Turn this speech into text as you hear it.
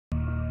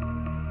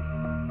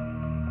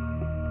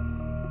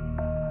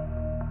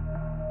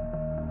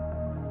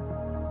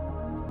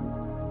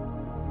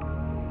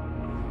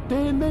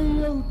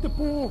Tēnei au te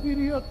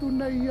pōhiri atu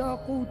nei a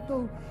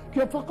koutou,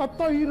 kia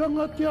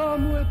whakatairanga te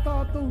anu e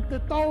tātou te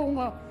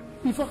taonga,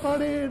 I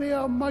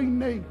whakarerea mai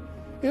nei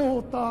e o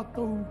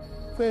tātou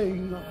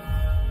wheinga.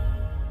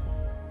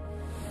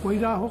 Koe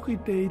rā hoki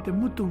I te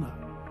mutunga,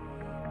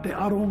 te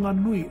aronga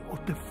nui o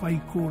te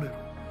whaikorero.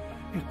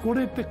 E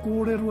kore te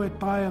kōrero e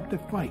taia te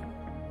whai.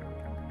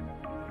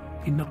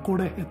 Ina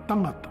kore he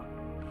tangata,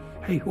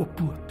 hei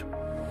hopu atu.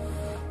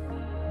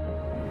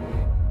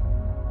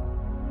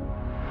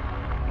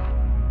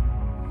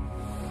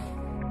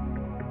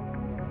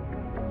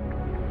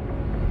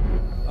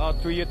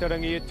 Tui e te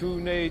rangi e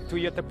tūnei,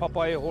 tui e te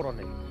papa e hora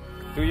nei.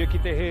 Tui e ki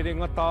te here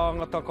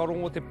ngata ka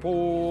rongo te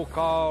pō,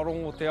 ka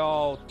rongo te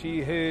ao,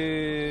 ti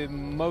he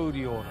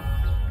maori ora.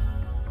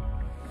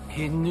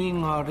 He nui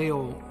ngā reo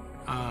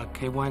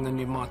kei wainga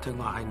ni mātou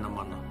ngā haina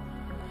mana.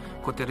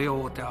 Ko te reo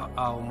o te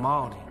ao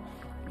Maori,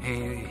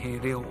 he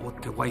reo o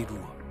te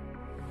wairua.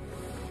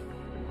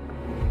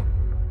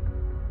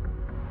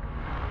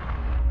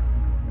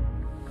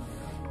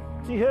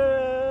 Ti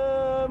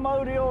he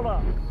maori ora.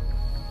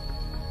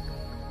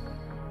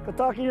 Ka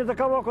tākina te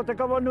kawa, ko te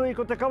kawa nui,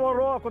 ko te kawa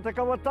roa, ko te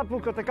kawa tapu,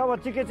 ko te kawa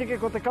tike,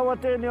 ko te kawa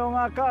tēne o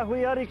ngā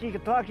kāhui ariki, ka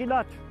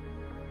tākina atu.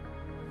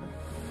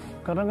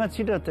 Ka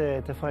rangatira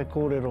te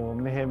whaikorero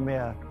mehe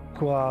mea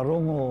kua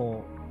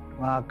rongo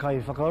ngā kai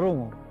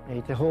whakarongo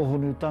e te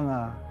hōhonutanga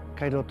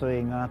kai roto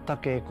I ngā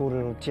take e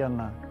kōrero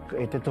tiana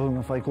e te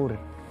tohunga whaikorero.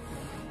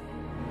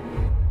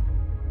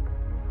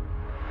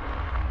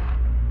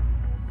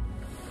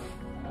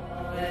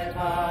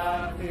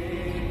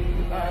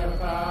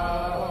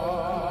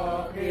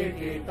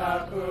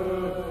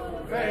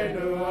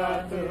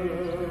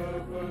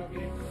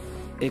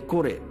 E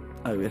kore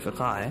au e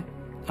whakae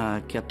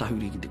kia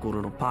tahuri ki te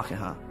kōrero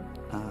Pākehā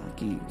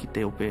ki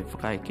te ope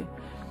whakaeke.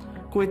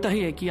 Ko e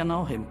tahi e ki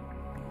anao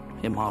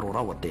he maro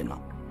rawa tēnā.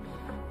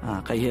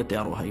 Kai hea te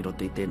aroha I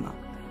rote I tēnā.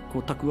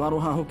 Ko taku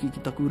aroha hoki ki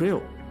taku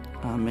reo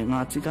me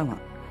ngā tikanga.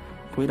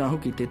 Ko ira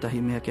hoki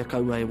tētahi mea kia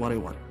kaua e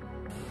wareware.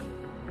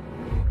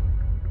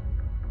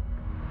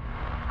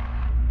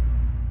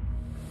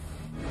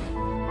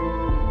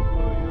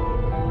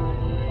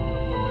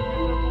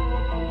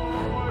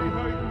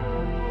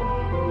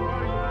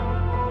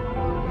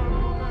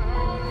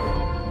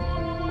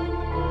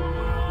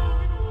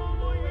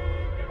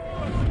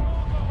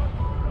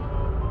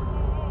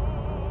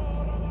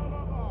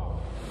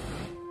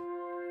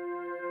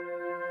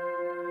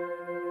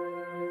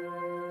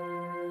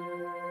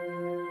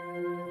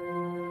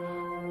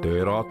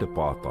 Tērā te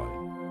pātai.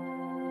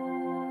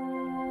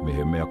 Me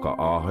he mea ka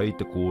āhei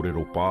te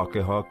kōrero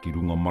Pākehā ki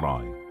runga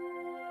marae.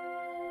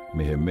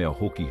 Me he mea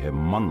hoki he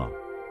mana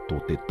tō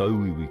te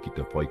tauiwi ki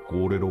te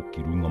whaikōrero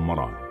ki runga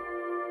marae.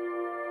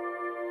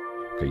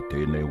 Kei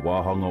tēnei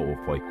wāhanga o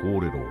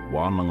whaikōrero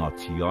wānanga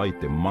tiai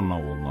te mana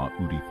o ngā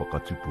uri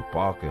whakatupu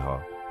Pākehā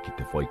ki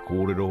te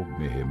whaikōrero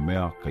me he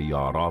mea kei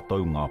ā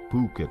rātau ngā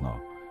pūkenga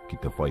ki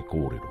te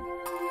whaikōrero.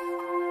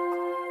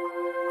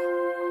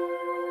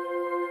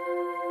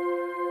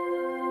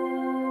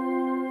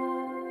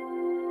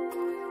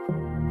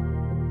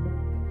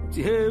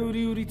 Ti he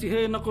uri, ti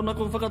he nako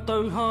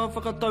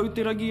whakatau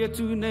te rangi e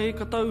tūnei,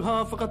 ka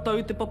tauha,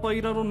 whakatau te papa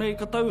I raro nei,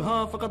 ka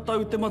tauha,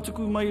 whakatau te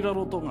matuku mai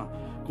rarotonga.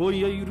 Ko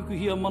ia I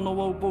rukuhia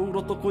manawa o pou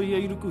roto, ko ia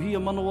I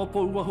rukuhia manawa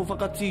pou waho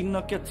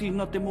whakatina, kia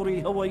tina te more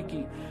I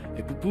Hawaiki.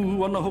 He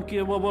pupu ana hoki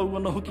e wawau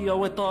ana hoki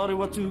au e tāre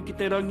watu ki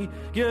te rangi,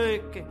 ki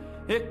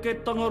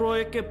eke tangaro,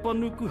 eke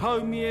panuku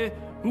haumi e,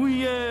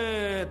 hui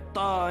e,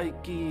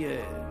 taiki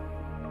e.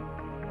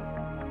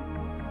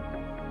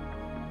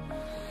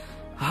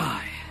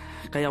 Ai.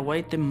 Kai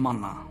awai te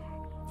mana,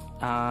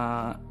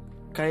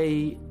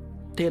 kai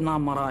tēnā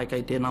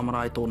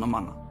marae tōna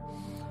mana.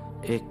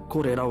 E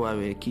kore rau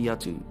au e ki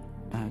atu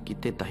ki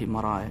tētahi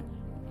marae,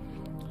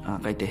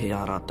 kai te he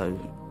ā rātau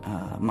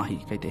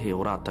mahi, kai te he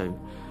o rātau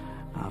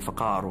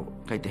whakaaro,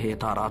 kai te he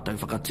tā rātau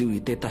whakatū I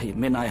tētahi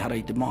mena e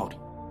harei te Māori.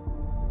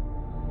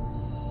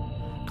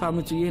 Ka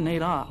mutu I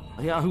nei rā,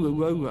 he ahua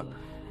ua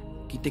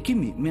ki te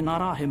kimi, mena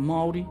rā he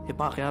Māori, he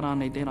Pākehā rā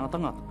nei tēnā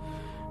tangata.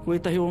 Ko e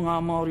tahi o ngā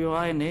Māori o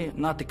aene,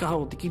 nā te kaha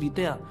o te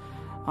kiritea,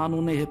 anō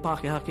nei he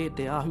Pākehā ke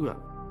te āhua.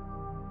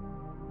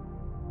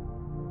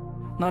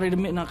 Nā reira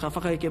mena ka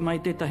whakaeke mai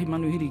tētahi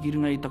manuhiri ki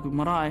runga I taku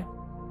marae,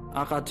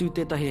 a ka tū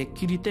tētahi he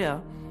kiritea,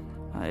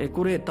 e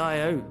kore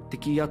tae au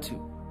te ki atu,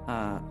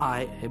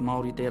 ai he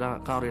Māori tērā,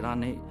 kāore rā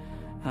nei,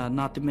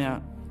 nā te mea,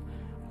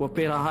 kua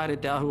pērā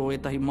haere te āhua o e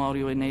tahi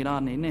Māori o e nei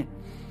rā nei, ne?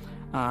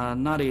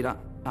 Nā reira,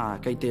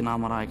 kei tēnā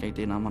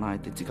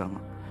marae te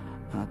tikanga,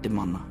 te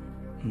mana.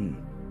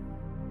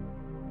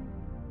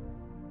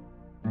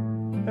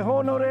 E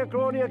hono re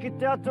Gloria ki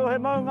te atu he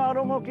maunga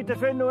rongo ki te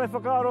whenua e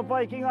whakaaro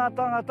pai ki ngā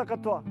tangata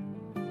katoa.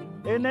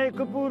 E nei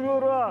kupuru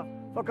roa,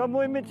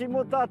 whakamuimiti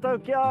mo tātou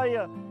ki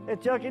aia, e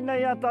tiaki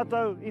nei a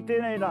tātou I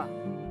tēnei rā.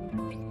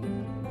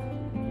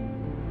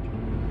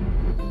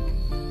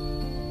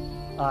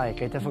 Ai,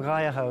 kei te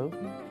whakaia hau,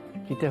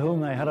 ki te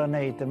hunga I hara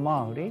nei te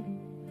Māori,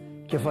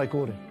 kia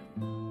whaikore.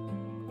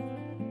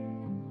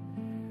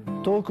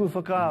 Tōku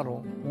whakaaro,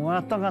 mo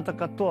ngā tangata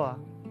katoa,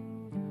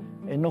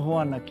 e noho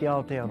ana ki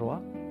Aotearoa.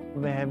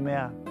 Me he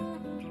mea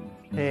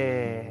he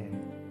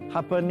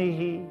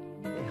hapanihi,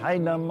 e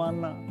haina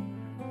mana,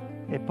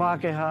 e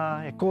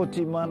Pākehā, e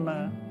kōti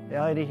mana, e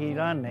airihi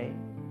rānei.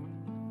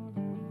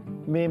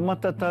 Me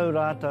matatau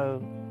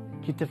rātau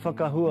ki te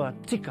whakahua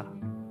tika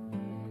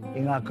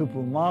i ngā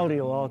kupu Māori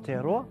o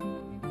Aotearoa.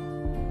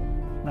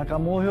 Nā ka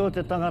mōheo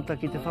te tangata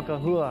ki te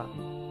whakahua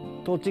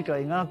tō tika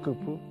i ngā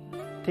kupu,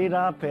 te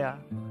rāpea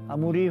a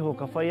muriho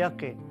ka whai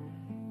ake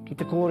ki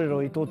te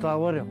kōrero i tō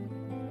tāwareo.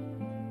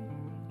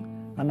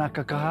 Anā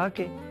ka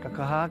kahake,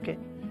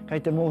 kai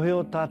te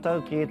mōheo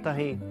tātau ki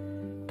etahi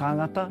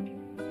tāngata,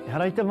 e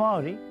harai te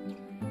Māori,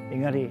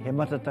 engari he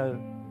matatau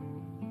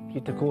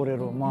ki te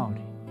kōrero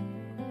Māori.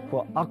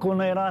 Kua ako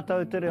nei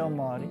rātau te reo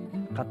Māori,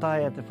 ka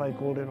taia te whai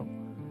kōrero,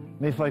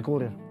 me whai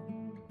kōrero.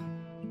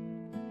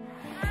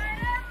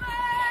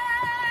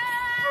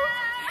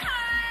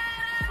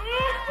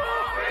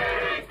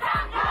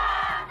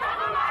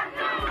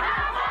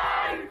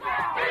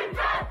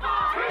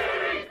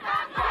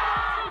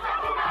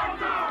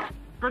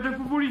 Ka te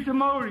pupuri te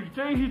Maori,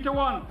 te ihi te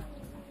wana.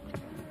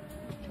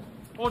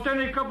 O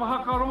tēnei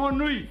kapahaka rongo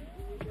nui,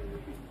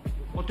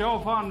 o te ao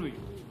whānui.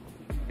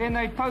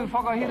 Tēnei tau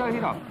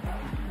whakahira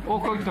o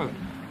koutou.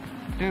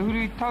 Te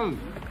huri tau,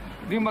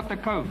 5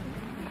 kau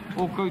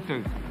o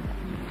koutou.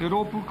 Te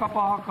rōpu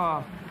kapahaka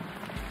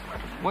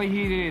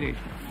waihirere.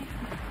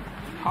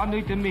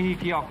 Kānui te mihi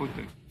ki a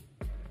koutou.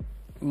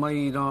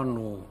 Mai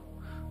rāno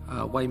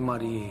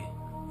waimari e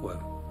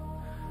wau.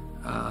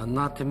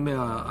 Nā te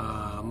mea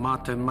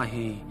mātou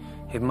mahi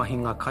he mahi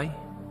ngā kai.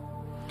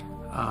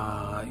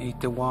 I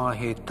te wā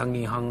he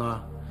tangi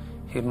hanga,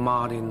 he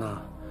mārena,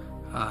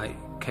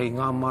 kei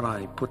ngā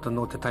marae puta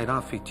no te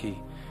tairawhiti,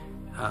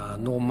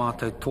 no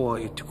mātou toa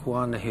i tuku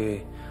ana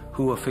he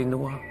hua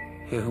whenua,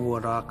 he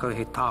hua rākau,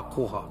 he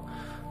tākoha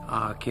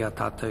ki a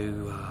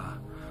tātou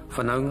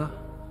whanaunga.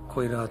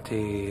 Koira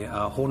te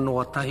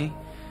honoa tahi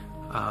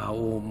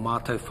o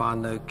mātou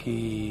whānau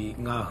ki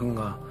ngā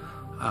hunga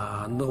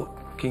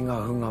ki ngā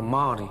hunga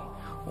Māori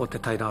o te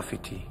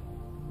tairawhiti.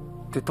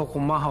 Te toko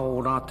maha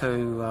o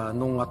rātou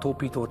no ngā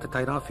tōpito o te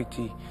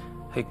tairawhiti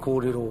hei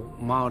kōrero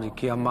Māori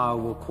ki a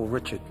māua ko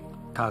Richard,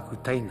 tāku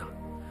teina.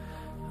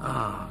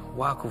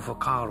 Wāku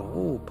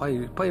whakaro,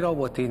 pai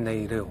rawa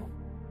tēnei reo.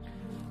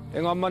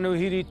 E ngā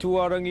manuhiri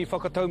tuarangi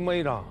whakatau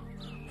mai rā.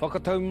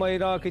 Whakatau mai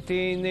rā ki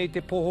tēnei te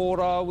poho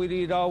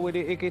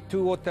rāwiri eke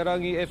tū o te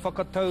rangi e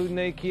whakatau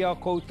nei ki a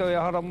koutou e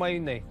hara mai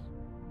nei.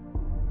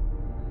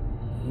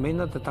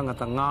 Mena te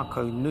tangata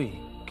ngākau nui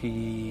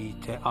ki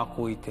te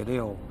ako i te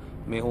reo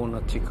me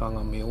ona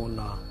tikanga, me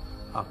ona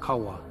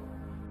kawa.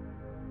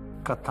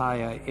 Ka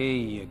taia e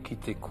ia ki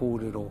te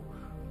kōrero,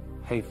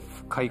 hei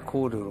kai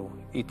kōrero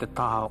i te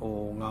taha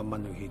o ngā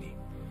manuhiri.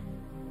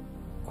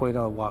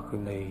 Koira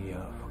wāku nei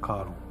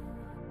whakaro.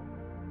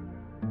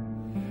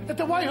 E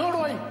te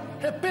waihoroi,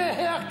 he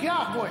pēhea ki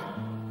a koe.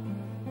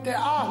 Te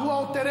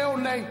āhua o te reo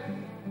nei,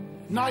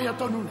 nāia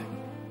tonu nei.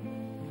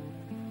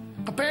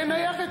 Ka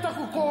pēnei ake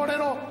taku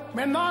kōrero,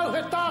 me nāu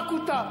he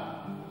tākuta.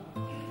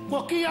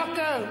 Kua ki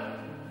akau,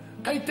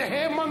 kei te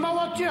he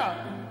manawatia,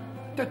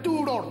 te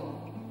tūroro.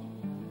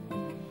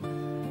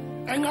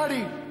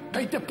 Engari,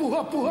 kei te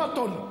puha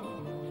tonu.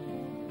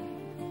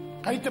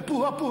 Kei te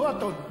puha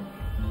tonu.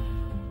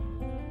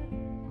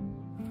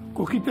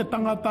 Ko ki te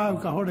tangata au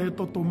ka hore he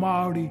toto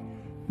Māori,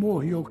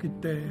 mōhio ki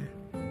te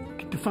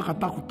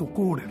whakatako tō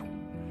kōrero.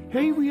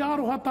 Hei wi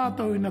aroha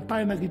tātou ina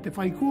taina ki te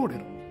whai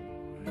kōrero.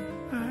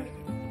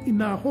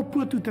 Ina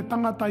hopu atu te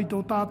tangata i tō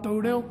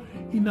tātou reo,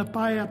 ina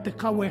taia te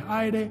kawe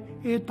haere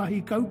ētahi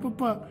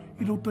kaupapa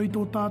i roto i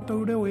tō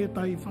tātou reo,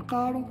 ētahi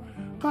whakaro.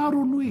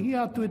 Kāro nui hi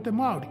atu e te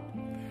Māori.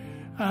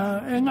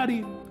 Engari,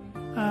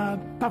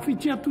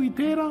 tawhiti atu i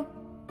tērā,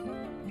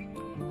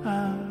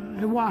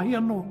 he wāhi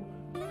anō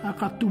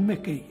ka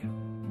tūmeke ia.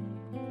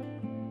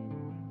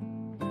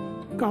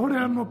 Ka hore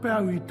anō pe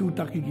au i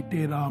tūtaki ki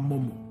tērā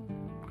momo.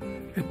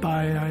 E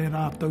taia e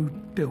rātou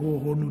te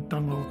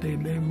hohonutanga o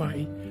tēnei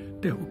mai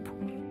te hopu.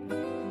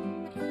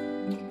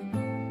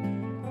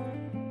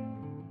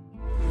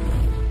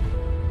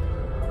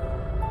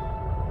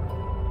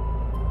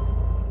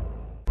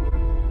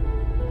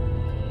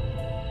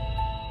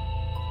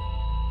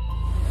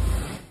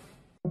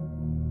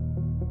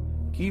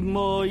 Ki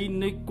mai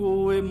nei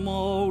koe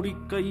Māori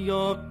kai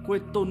a koe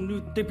tonu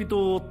te pito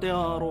o te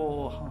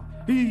aroha.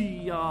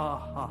 Ia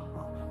ha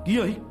ha,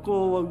 kia hiko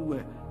au e,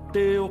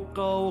 te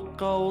oka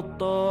o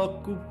tā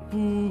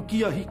kupu,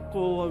 kia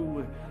hiko au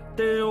e.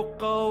 Te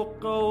oka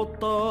o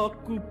tā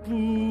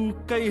kupu,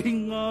 kai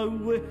hinga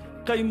au e,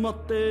 kai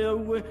mate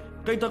au e,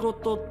 kai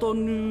takoto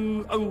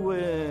tonu au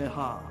e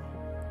ha.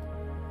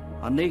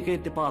 Anei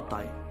kei te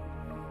pātai,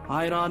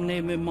 hai rā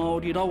ne me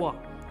Māori rawa,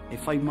 e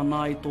whai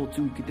mana i tō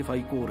tū ki te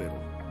whai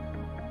kōrero.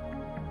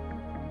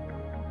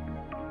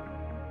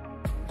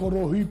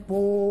 Korohi pō,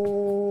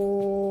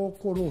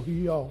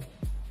 korohi au.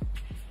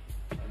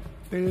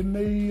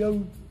 Tēnei au,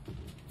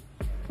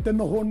 te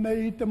noho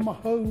nei te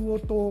mahau o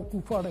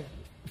tōku whare.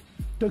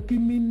 Te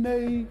kimi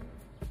nei,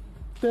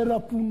 te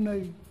rapu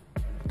nei,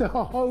 te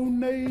hahau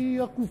nei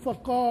aku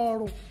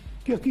whakaaro,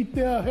 kia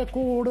kitea he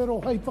kōrero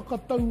hei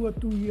whakatau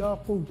atu i a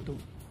koutou.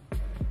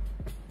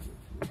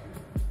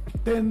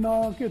 Tēnā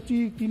ke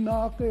tiki nā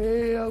ke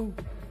e au,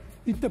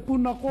 i te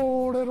puna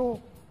kōrero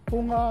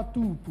o ngā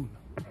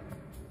tūpuna.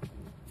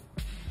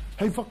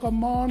 Hei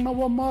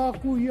whakamānawa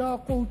māku i a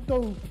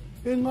koutou,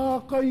 e ngā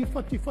kai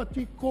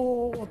whati kō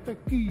o te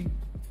ki.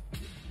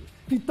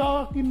 Ti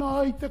tākina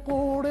i te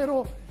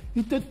kōrero,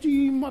 i te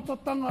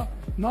tīmatatanga,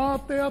 nā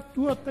te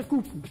atua te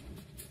kupu.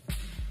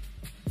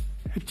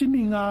 He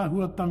tini ngā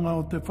huatanga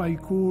o te whai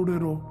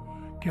kōrero,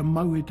 kia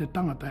mau i te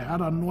tangata, e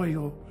ara noi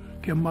o,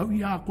 kia mau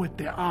i a koe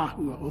te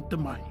āhua o te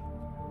mahi.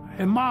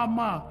 He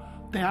māmā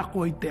te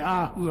ako i te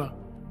āhua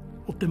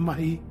o te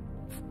mahi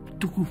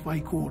tuku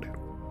whai kōrero.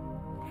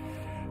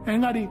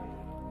 Engari,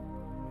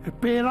 e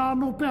pērā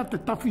no pēr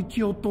te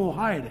tawhiti o tō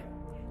haere,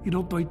 i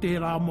roto i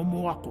tērā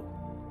momo ako.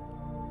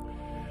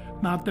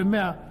 Nā te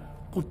mea,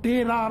 ko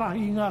tērā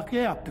rahi ngā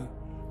ke atu,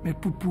 me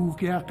pupu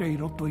ke ake i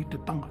roto i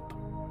te tangata.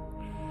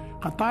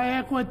 Ka tae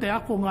e koe te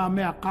ako ngā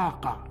mea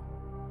kākā.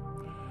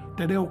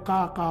 Te reo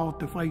kākā o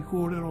te whai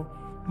kōrero,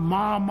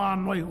 māmā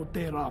noi o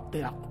tērā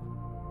te ako.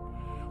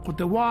 Ko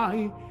te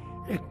wāhi,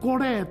 e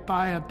kore e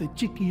tae a te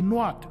tiki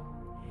noatu.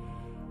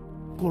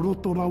 Ko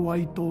roto rawa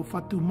i tō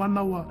whatu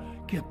manawa,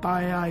 kia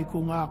tae ai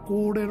ko ngā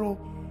kōrero,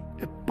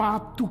 e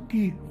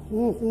pātuki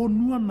hoho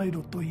nua nei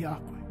roto i a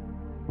koe.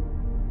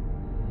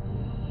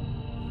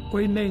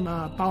 Koe nei ngā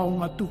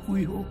taonga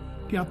tuku iho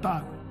kia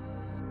tāu.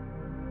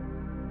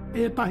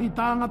 E tahi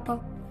tāngata,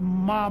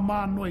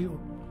 māmā noi o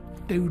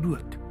te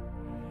uruatu.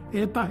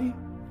 E tahi,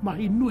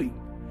 mahi nui,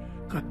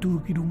 ka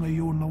tūkirunga i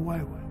ona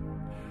waiwai.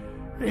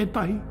 E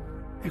tahi,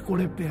 e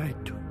kore pēa e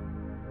tū.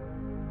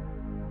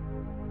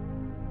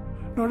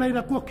 No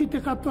reira, kua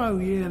kite katoa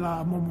au i e rā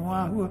momo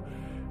āhua,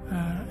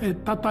 e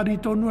tatari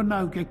tonua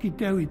nau ke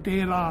kite au i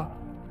tērā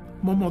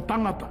momo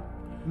tangata.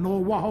 No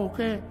waho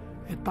ke,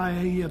 e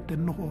tae ia te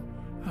noho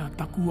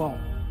taku ao.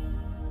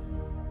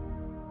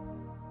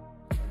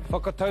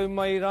 Whakatau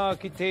mai rā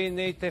ki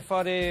tēnei te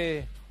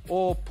whare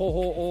o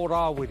poho o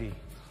Rāwiri.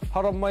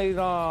 Hara mai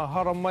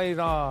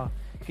rā,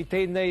 ki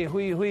tēnei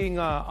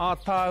huihuinga a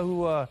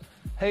tāhua,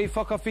 hei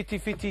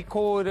whakawhiti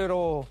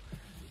kōrero,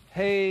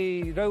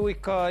 hei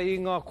rauika i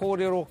ngā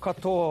kōrero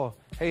katoa,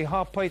 hei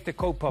hāpai te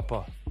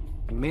kaupapa.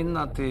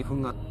 Mena te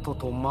hunga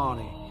toto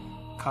Māori,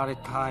 kāre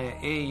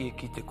tāia e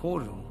ki te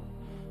kōrero,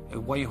 e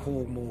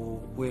waiho mō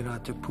wera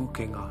te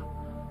pūkenga,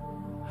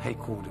 hei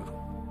kōrero.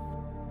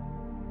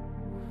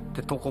 Te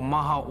toko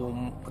maha o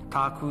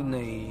tāku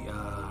nei,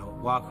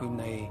 wāku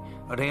nei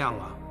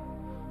reanga,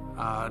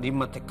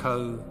 5 te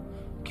kau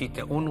ki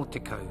te 6 te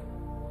kau,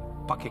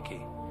 pakeke,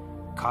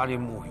 kāre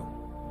mōhio.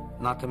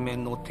 Nā te mea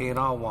no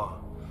tērā wā,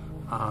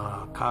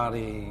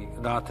 kāre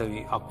rātou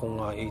i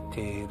akonga i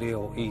te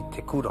reo i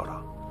te kurara,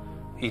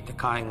 i te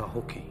kāinga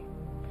hoki.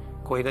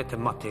 Koere te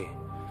mate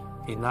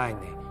i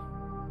naine.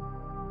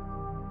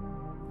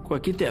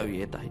 Kua kite au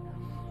i etahi.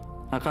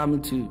 Ka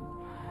mutu,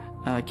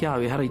 kia au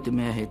e harai te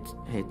mea he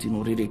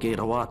tino rere kei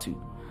rawātu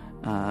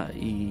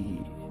i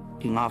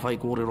ngā whai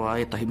kōrero a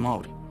etahi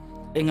Māori.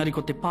 Engari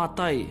ko te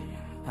pātai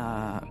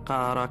ka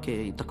rake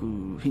i taku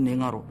hine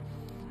ngaro.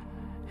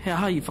 He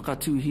hai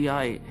whakatūhi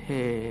ai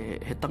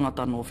he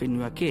tangata no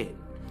whenua ke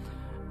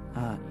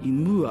i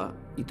mua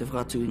i te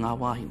whakatū i ngā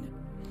wāhine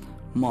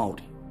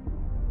Māori.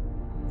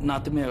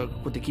 Nā te mea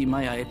ko te ki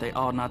mai a etai,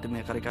 nā te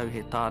mea karekau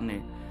he tāne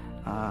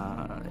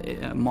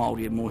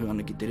Māori e mōhio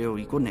ana ki te reo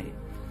i konei.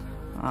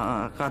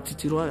 Ka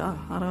titiro ai,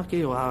 ara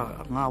ke o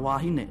ngā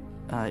wāhine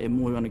e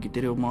mōhio ana ki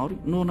te reo Māori.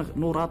 No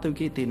rātou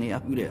ke tēnei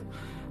ahurea,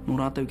 no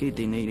rātou ke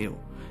tēnei reo.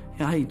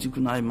 He hei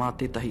tukuna ai mā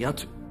tētahi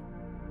atu.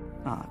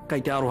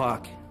 Kei te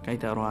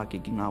aroha ake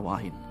ki ngā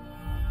wāhine.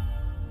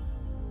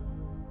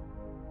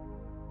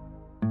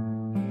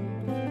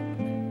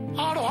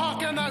 Aroha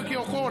ake nau ki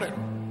o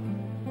kōrero.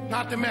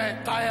 Nā te mea e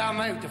tae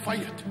anai te whai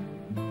atu.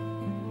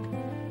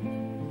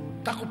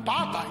 Taku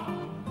pātai.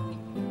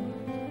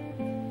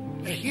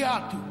 E hia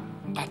atu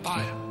ka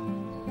taea.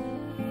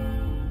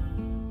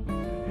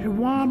 He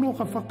wāno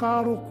ka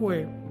whakaaro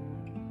koe.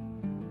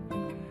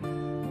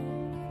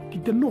 Ki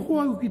te noho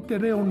au ki te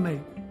reo nei,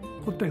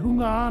 ko te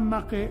hunga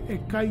ānake e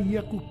kai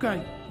aku kai.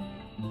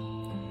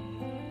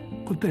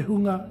 Ko te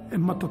hunga e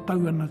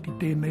matatau ana ki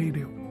tēnei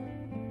reo.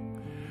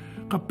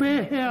 Ka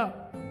pēhea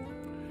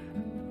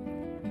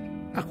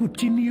aku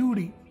tini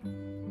uri.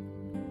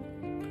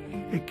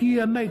 E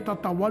kia nei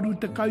tata waru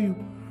te kau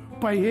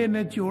pai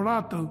hene ti o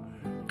rātou,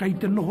 kai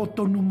te noho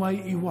tonu mai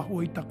i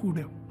waho i taku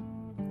reo.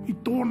 I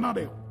tōna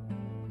reo.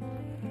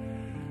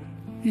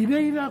 I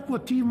reira kua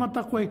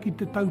tīmata koe ki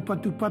te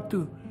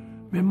taupatu,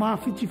 me mā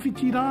whiti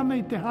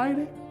rānei te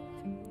haere,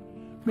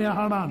 me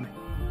aha rānei.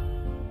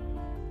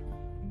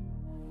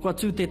 Kua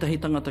tū tētahi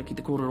tangata ki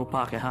te kōrero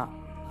Pākehā,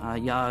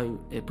 iau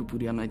e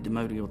pupuri ana i te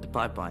mauri o te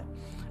paipai,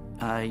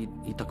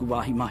 i taku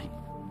wāhi mahi.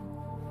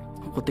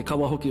 Ko te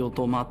kawa hoki o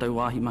tō mātou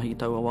wāhi mahi i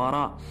taua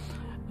wārā,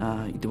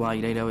 i te wā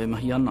i reirau e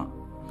mahi ana,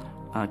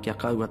 kia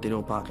kaua te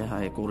reo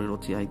Pākehā e kōrero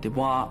tia i te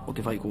wā o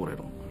te whai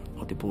kōrero,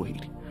 o te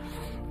pōhiri.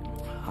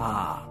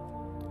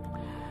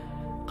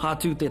 Ka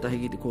tū tētahi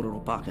ki te kōrero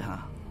Pākehā.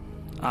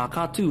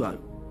 Ka tū au.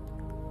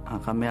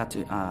 Ka mea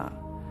tu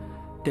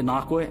tēnā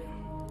koe.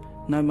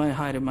 Nau mai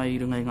haere mai I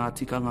runga I ngā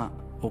tikanga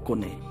o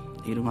konei.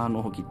 I runga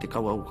anō hoki te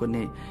kaua o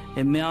konei.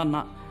 E mea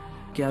ana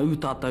kia u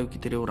tātou ki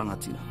te reo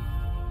rangatira.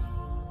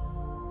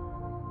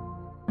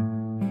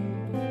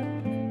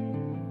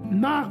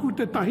 Nāku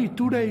te tahi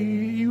ture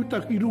I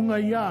uta ki runga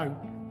I au.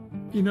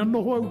 Ina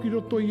noho au ki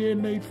roto I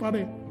enei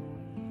whare.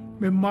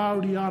 Me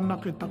Māori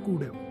anake taku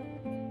reo.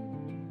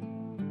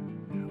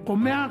 Ko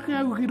mea ke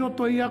au ki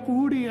roto I aku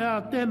uri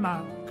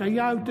tēnā. Kai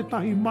au te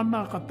tahi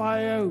mana ka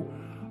tae au.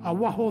 A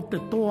waho te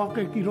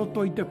toake ki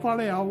roto I te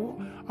whare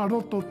a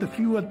roto te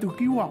whiua tu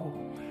ki waho.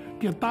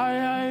 Kia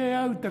tae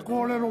au te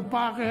kōrero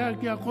Pākehā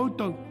ki a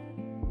koutou.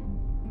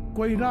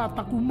 Ko I rā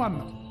taku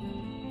mana.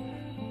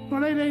 No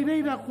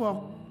reira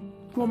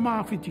kua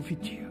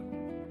māwhitiwhitia.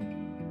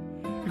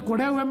 E ko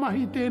reo e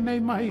mahi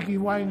tēnei mahi ki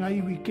wainga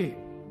iwi ke.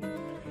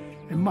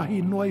 E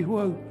mahi noi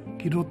huau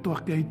ki roto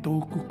ake I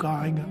tōku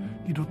kāinga,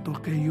 ki roto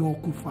ake I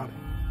ōku whare.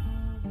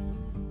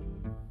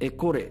 E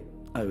kore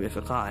au e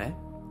whakae,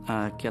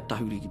 kia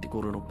tahuri ki te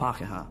kōrero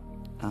Pākehā,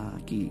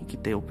 ki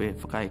te ope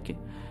whakaeke.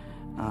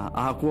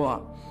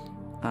 Ahakoa,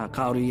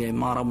 kāori e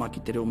mārama ki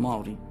te reo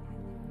Māori.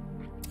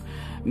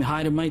 Me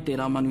haere mai te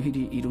rā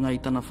manuhiri I runga I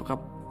tana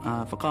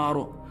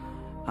whakaaro,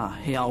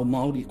 he ao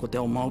Māori, ko te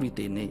ao Māori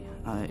tēnei,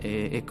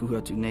 e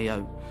kuhua tu nei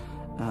au.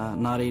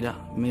 Nā reira,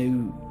 me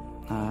u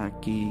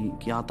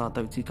ki a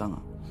tātou tikanga.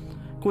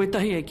 Ko e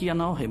tahi e ki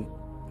anao,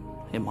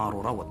 he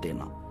māro rawa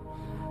tēnā.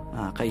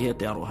 Kai hea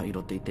te aroha I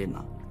rote I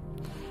tēnā.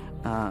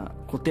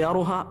 Ko te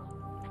aroha,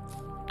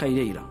 kai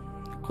reira.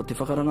 Ko te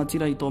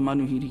whakarangatira I tō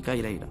manuhiri,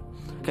 kai reira.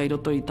 Kai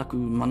roto I taku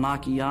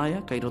manaki I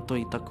aia, kai roto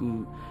I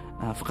taku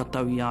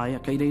whakatau I aia,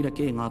 kai reira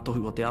ke ngā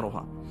tohu o te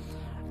aroha.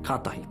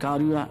 Kātahi,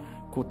 kārua,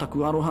 ko taku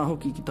aroha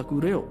hoki ki taku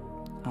reo,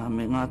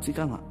 me ngā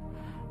tikanga.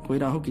 Ko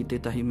ira hoki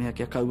tētahi mea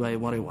kia kaua e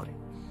wareware.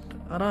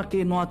 Ara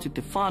ke no atu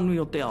te whānui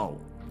o te ao,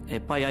 e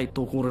pai ai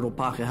tō kōrero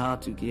Pākehā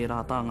atu ki e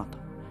rā tāngata.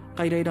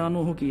 Kai reira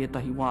anō hoki e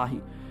tahi wāhi,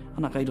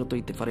 ana kai roto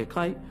I te whare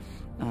kai,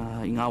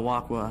 I ngā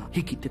wā kua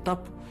hiki te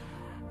tapu,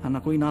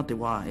 ana ko ina te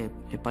wā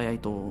e pai ai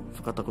tō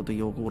whakatakoto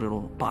I o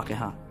kōrero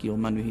Pākehā ki o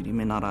manuhiri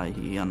me nā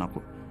raihi I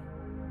anako.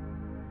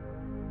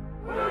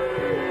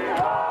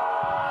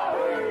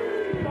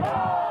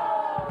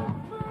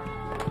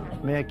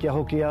 Mea kia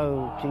hoki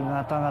au ki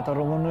ngā tangata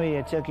rongonui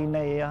e tiaki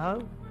nei e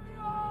ahau.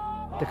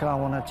 Te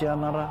kāwana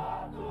tianara,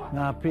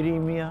 ngā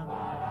pirimia,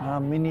 ngā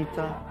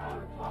minita.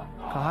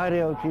 Ka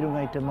haere au ki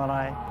runga I te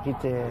marae, ki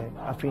te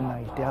awhina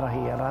I te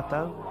arahi a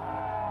rātau.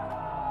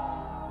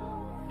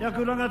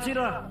 Iaku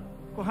rangatira,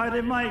 ko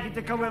haere mai ki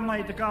te kawe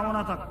mai te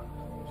kāwanataka.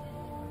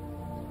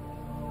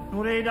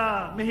 No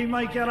reira, mihi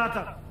mai ki a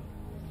rātau.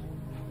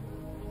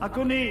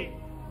 Akuni,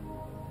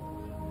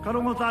 ka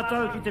rongo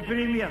tātou ki te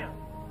pirimia.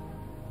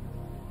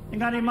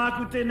 Engari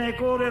māku tēnei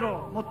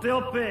kōrero, mo te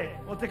ope,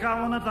 o te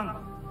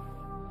kāwanatanga.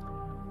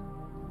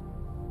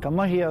 Ka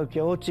mahi au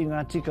kia oti ngā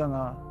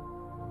tikanga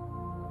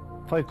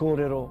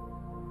whaikōrero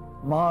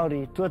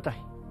Māori tuatahi.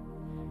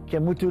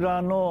 Kia mutu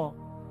rā no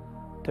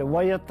te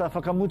waiata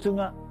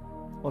whakamutunga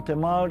o te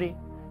Māori,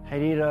 hei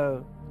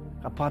rirau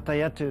ka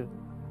pātai atu.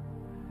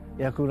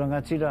 E aku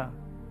rangatira,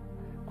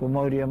 ko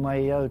Māori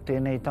mai au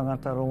tēnei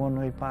tangata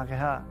rongonui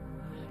Pākehā,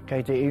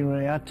 kei te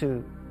irunei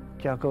atu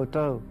kia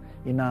koutou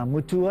I ngā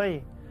mutu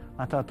ai,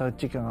 a tātou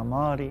tikanga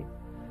Māori,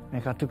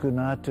 me ka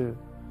tukuna atu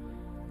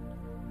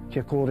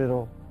kia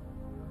kōrero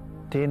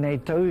tēnei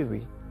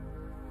tauiwi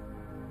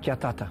kia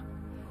tata.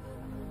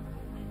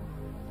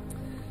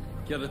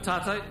 Kia ora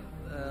tātou,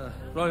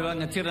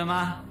 roiranga tira mā,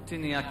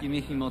 tēnei aki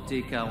mihi mō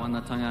te ka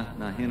wanatanga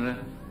nā henra,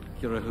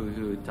 kia ora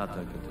hu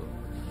tātou katoa.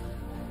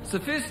 So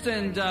first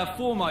and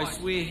foremost,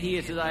 we're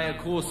here today,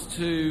 of course,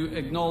 to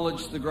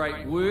acknowledge the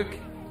great work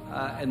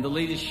and the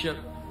leadership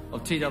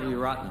of T.W.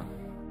 Ratnam.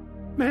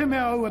 Mehe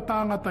mea au a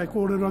tāngata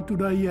kōrero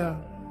atura ia,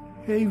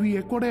 he iwi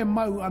e kore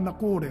mau ana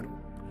kōrero.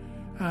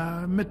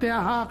 Me te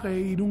ahake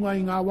I runga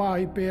I ngā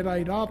wāhi pērā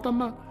I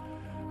rātana,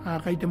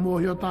 kei te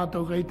mōhio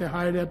tātou, kei te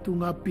haere atu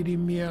ngā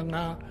pirimia,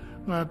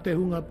 ngā te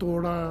hunga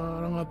tōra,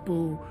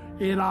 rangapū,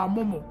 e rā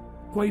momo.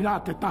 Koi rā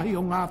te tahi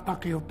o ngā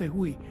take o te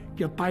hui,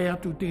 kia tai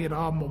atu te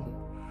rā momo.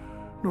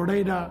 No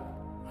reira,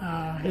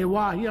 he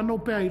wāhi anō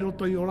pēr I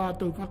roto I o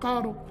rātou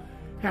whakaaro,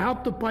 he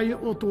hatu pai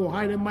o tō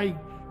haere mai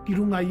ki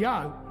runga I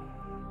au,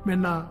 me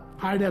nā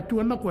haere atu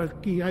ana koe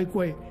ki ai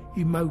koe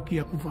I mau ki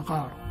aku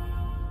whakaaro.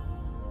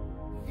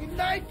 In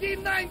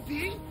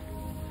 1990, we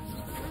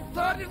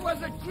thought it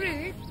was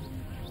agreed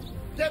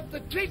that the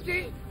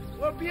treaty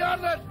will be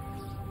honored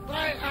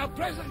by our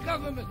present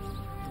government.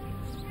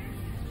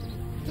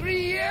 3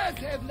 years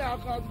have now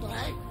gone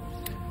by,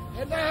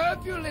 and I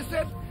hope you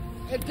listen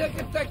and take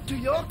it back to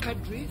your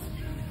countries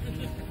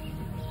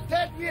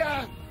that we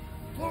are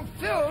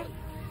fulfilled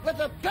with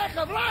a pack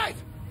of lies.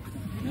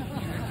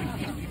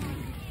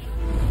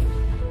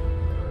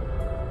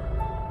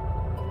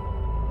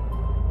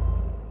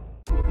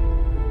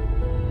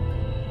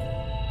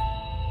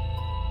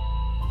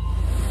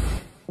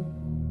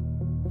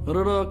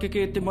 Rara ke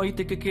te mai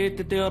te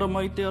ara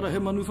mai te ara, he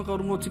manu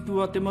whakarungo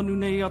tipua, te manu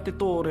nei a te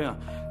tōrea.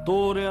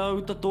 Tōrea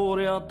uta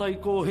tōrea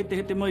taiko,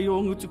 hete mai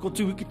o ngutu ko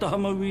tū ki taha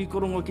maui,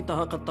 korongo ki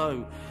taha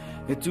katau.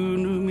 E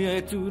tūnu mea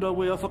e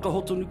tūrawe a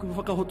whakahoto nuku,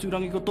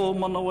 whakahoturangi ko tō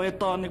manawa e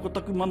tāne, ko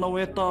taku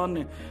manawa e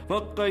tāne.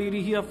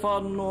 Whakairihia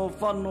whano,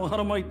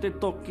 haramai te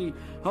toki,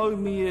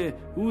 haumi e,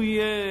 ui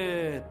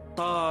e,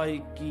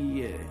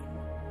 taiki e.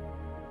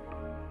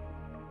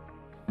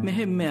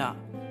 Mehe mea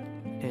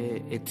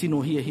e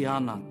tino hia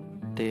ana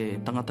te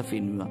tangata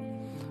whenua,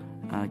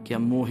 kia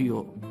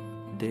mōhio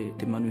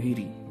te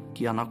manuhiri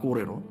ki ana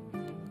kōrero.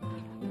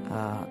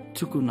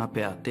 Tukuna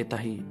pea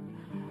tētahi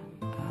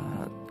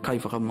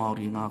kaiwhaka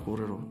Māori ngā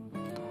kōrero.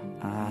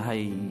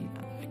 Hei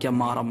kia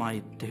māra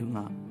mai te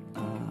hunga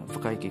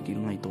whakaike ki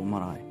runga i tō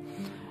marae.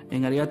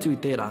 Engari atu i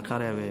tērā,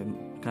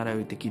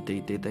 kareau te kite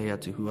i tētahi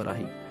atu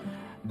huarahi.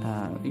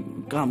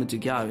 Kāmutu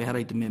ki au, e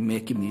harai te me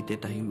kimi i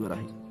tētahi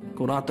huarahi.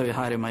 Ko rātou e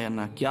haere mai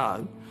ana ki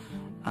au,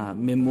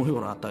 me mohi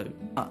o rātou.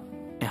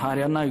 E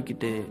haere ana au ki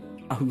te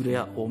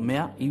ahurea o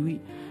mea iwi,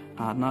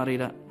 nā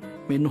reira,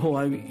 me noho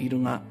au i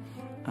runga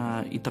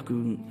i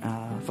taku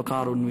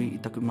whakaaro nui, i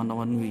taku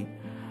manawa nui,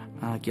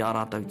 ki a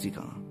rātou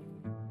tikanga.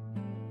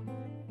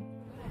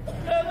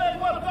 E nei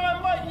watai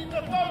mai i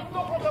te tau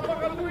toko te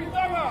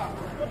whakanuitanga,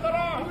 o te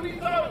rāhuri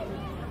tau.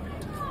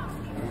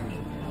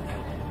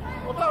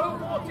 O tau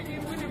ko tiki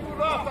wini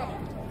purata.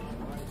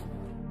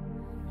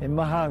 E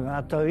maha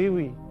ngā tau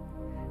iwi,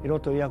 i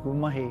roto i aku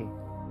mahi,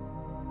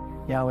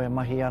 iawe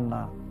mahi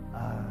ana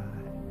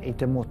i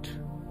te motu.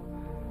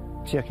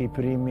 Tiaki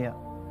Pirimia,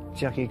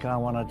 tiaki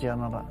Kāwana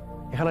Tianara,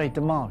 e hara i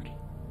te Māori.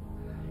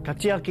 Ka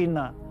tiaki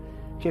na,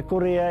 ke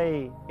kore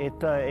ai e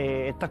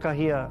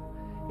takahia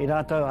i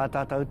rātau a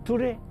tātou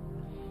ture,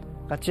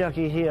 ka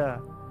tiaki hia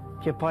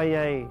ke pai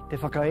ai te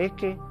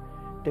whakaeke,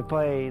 te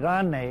pai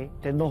rānei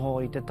te noho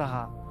i te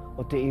taha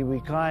o te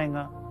iwi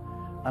kāinga,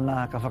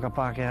 ana ka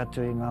whakapāke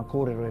atu i ngā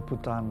kōrero e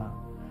puta ana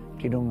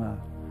ki runga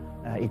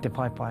i te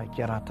paipai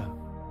ki a rātau.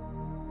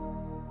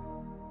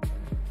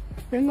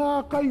 E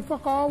ngā kai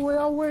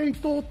whakaawe i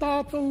tō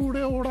tātou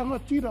reo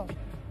rangatira.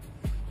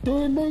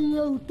 Tēnei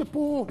au te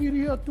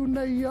pōhiri atu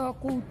nei a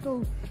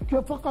koutou, kia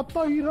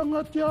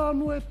whakatairanga te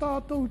anu e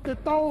tātou te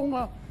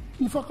taonga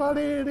i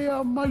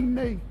whakarerea mai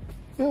nei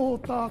e o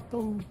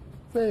tātou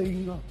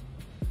wheinga.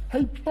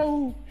 Hei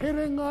pau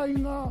herenga i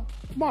ngā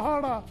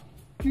mahara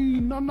ki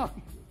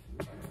nanahi.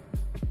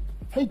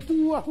 Hei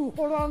tūahu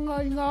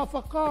horanga i ngā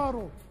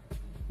whakaaro,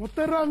 o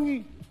te rangi,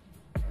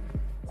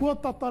 kua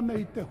tata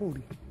nei te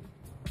hori.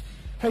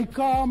 Hei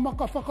kā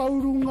maka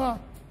whakaurunga,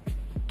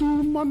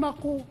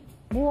 tūmanako,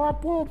 mo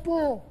apōpō,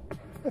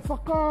 e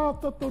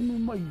whakaata tonu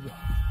maira.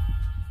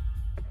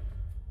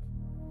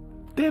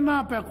 Tēnā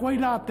pia koe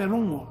rā te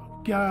rongo,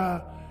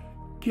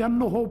 kia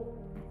noho,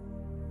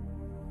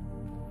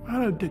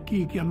 arau te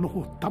kia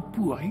noho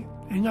tapu ai,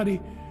 engari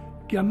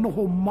kia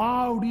noho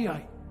Māori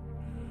ai,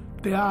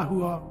 te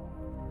āhua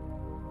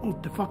o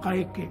te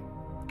whakaeke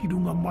ki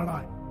runga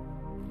marae.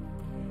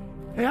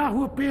 E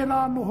āhua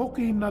pērā no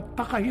hoki na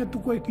takahia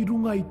tuku e ki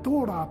runga i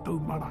tō rātou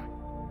marae.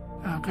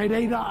 Kei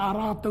reira a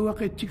rātou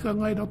ake tika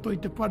ngai rato i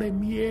te pare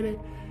miere,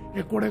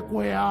 e kore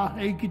koe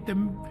hei ki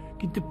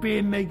te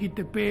pēnei, ki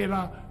te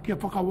pērā, kia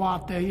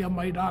whakawāte ia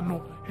mai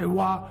rāno he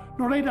wā.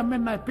 No reira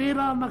mena e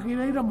pērā na ki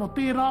reira mo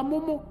tērā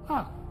momo.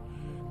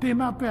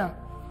 Tēnā pēr,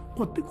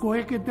 ko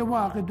eke te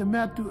wā, ke te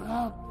mea tu,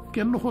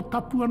 kia noho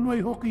tapu anua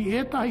i hoki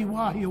ētahi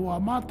wāhi o a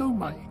mātou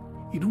mai,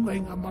 i runga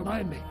i ngā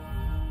marae nei.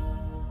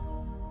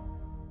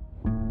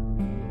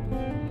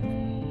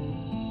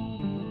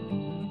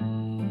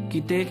 Ki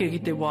te eke ki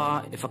te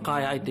wā e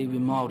whakaia ai te iwi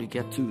Māori ki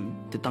atu,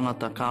 te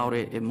tangata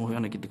kaore e mohi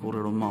ana ki te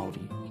kōrero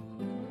Māori.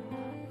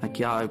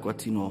 Ki a au kua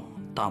tino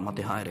tāma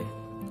te haere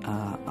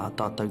a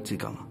tātou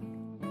tikanga.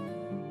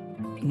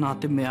 Nā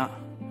te mea,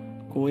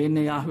 ko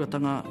enei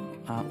āhuatanga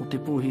o te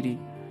pōhiri,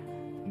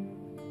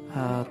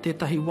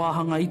 tētahi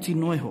wāhanga iti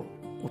noiho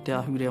o te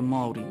ahurea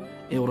Māori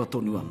e ora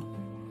tonu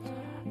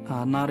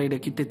ana. Nā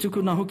reire ki te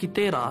tukuna hoki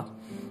tērā,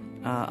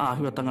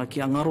 āhuatanga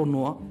ki a ngaro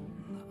noa,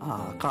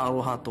 ka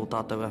aroha tō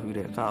tātou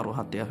ahurea, ka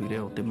aroha te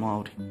ahurea o te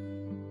Māori.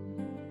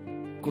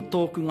 Ko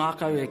tōku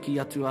ngākau e ki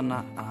atu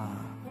ana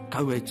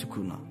kau e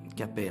tukuna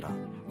kia pērā.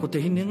 Ko te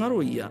hine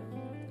ngaro ia,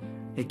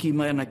 e ki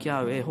mai ana ki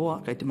au e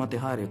hoa, kei te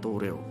mate haere tō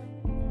reo.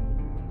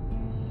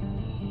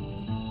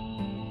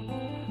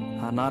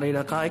 Nā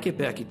reira ka eke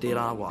pēa ki te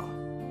rāwā.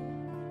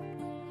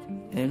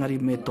 Engari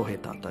me tohe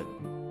tātou.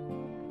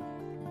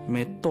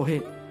 Me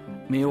tohe,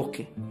 me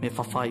oke, me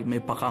whawhai, me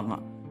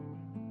pakanga.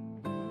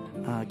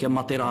 Kia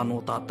mate rā no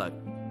tātou.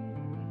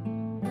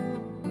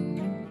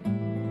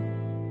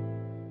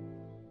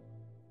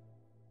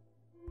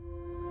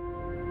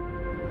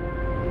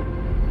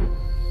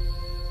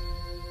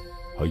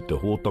 Hei te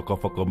hōtaka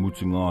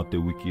whakamutunga te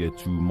wiki e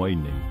tū mai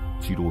nei,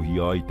 tirohi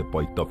ai te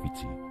pai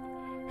tawhiti.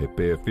 He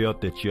pēwhea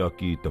te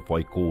tiaki i te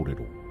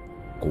whaikōrero.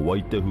 Ko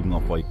wai te hunga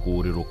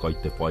whaikōrero kai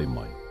te whai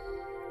mai.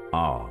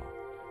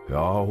 He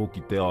aha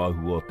hoki te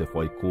āhua te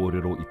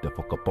whaikōrero i te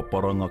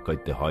whakapaparanga kai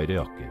te haere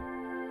ake.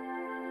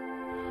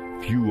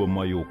 Whiua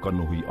mai o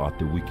kanohi a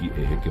te wiki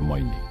e heke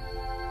mai nei.